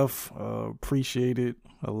 Jeff, appreciate it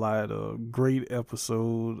a lot. Great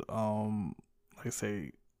episode. Like I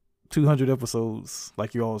say, 200 episodes,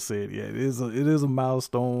 like you all said. Yeah, it is a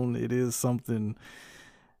milestone. It is something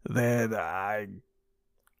that I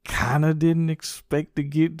kind of didn't expect to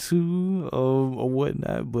get to or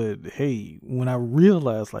whatnot, but hey, when I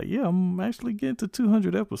realized I'm actually getting to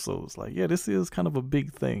 200 episodes, this is kind of a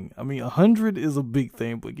big thing. I mean, 100 is a big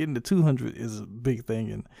thing, but getting to 200 is a big thing,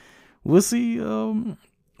 and we'll see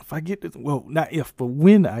if I get to, not if, but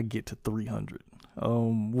when I get to 300,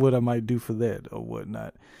 what I might do for that or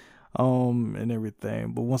whatnot, and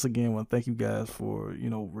everything. But once again, I want to thank you guys for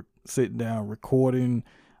sitting down, recording,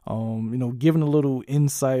 giving a little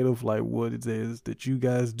insight of what it is that you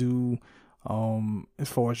guys do, as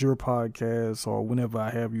far as your podcast or whenever I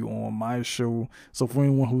have you on my show. So for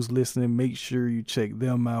anyone who's listening, make sure you check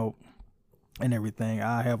them out. and everything.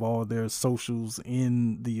 I have all their socials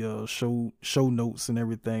in the show notes and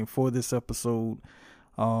everything for this episode.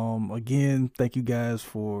 Again, thank you guys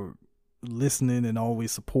for listening and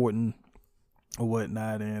always supporting or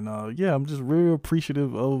whatnot. And yeah, I'm just really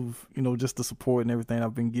appreciative of, you know, just the support and everything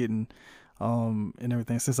I've been getting and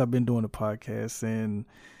everything since I've been doing the podcast. And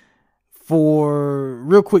for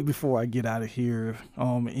real quick before I get out of here,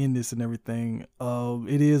 in this and everything,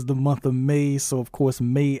 it is the month of May, so of course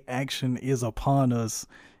May action is upon us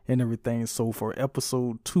and everything. So for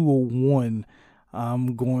episode 201,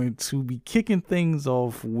 I'm going to be kicking things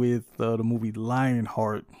off with the movie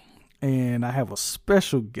Lionheart, and I have a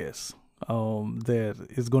special guest that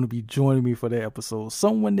is going to be joining me for that episode.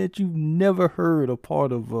 Someone that you've never heard a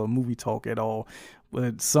part of Movie Talk at all,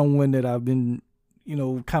 but someone that I've been, you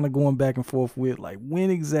know, kind of going back and forth with, like,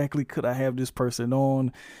 when exactly could I have this person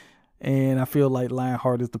on? And I feel like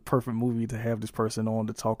Lionheart is the perfect movie to have this person on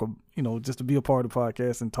to talk, you know, just to be a part of the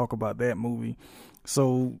podcast and talk about that movie.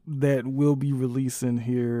 So that will be releasing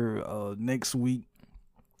here next week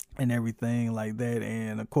and everything like that.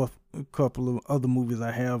 And of course, a couple of other movies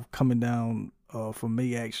I have coming down for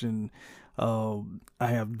May action. I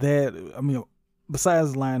have that. I mean,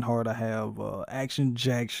 besides Lionheart, I have Action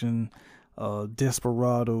Jackson,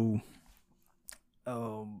 Desperado,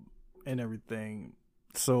 and everything.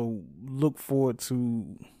 So look forward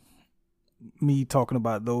to me talking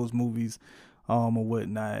about those movies or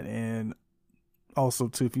whatnot. And also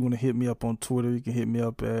too, if you want to hit me up on Twitter, you can hit me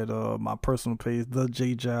up at my personal page, The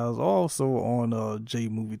J Giles, also on J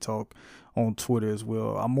Movie Talk on Twitter as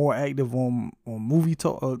well. I'm more active on Movie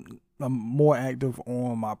Talk. I'm more active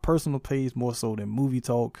on my personal page more so than Movie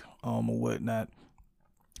Talk or whatnot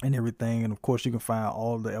and everything. And of course, you can find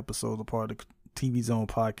all the episodes a part of the TV Zone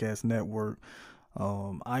Podcast Network,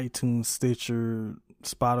 iTunes, Stitcher,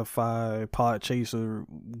 Spotify, Podchaser,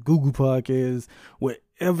 Google Podcasts,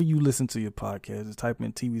 wherever you listen to your podcast. Just type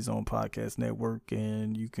in TV Zone Podcast Network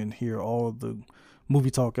and you can hear all the Movie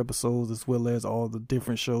Talk episodes as well as all the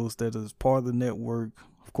different shows that is part of the network.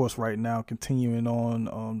 Of course, right now, continuing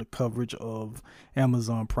on the coverage of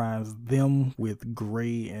Amazon Prime's Them with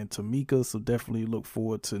Gray and Tamika. So definitely look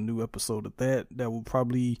forward to a new episode of that. That will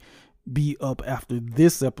probably be up after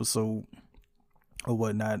this episode or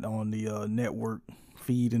whatnot on the network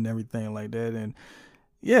feed and everything like that. And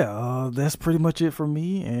yeah, that's pretty much it for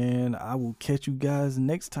me. And I will catch you guys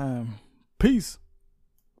next time. Peace.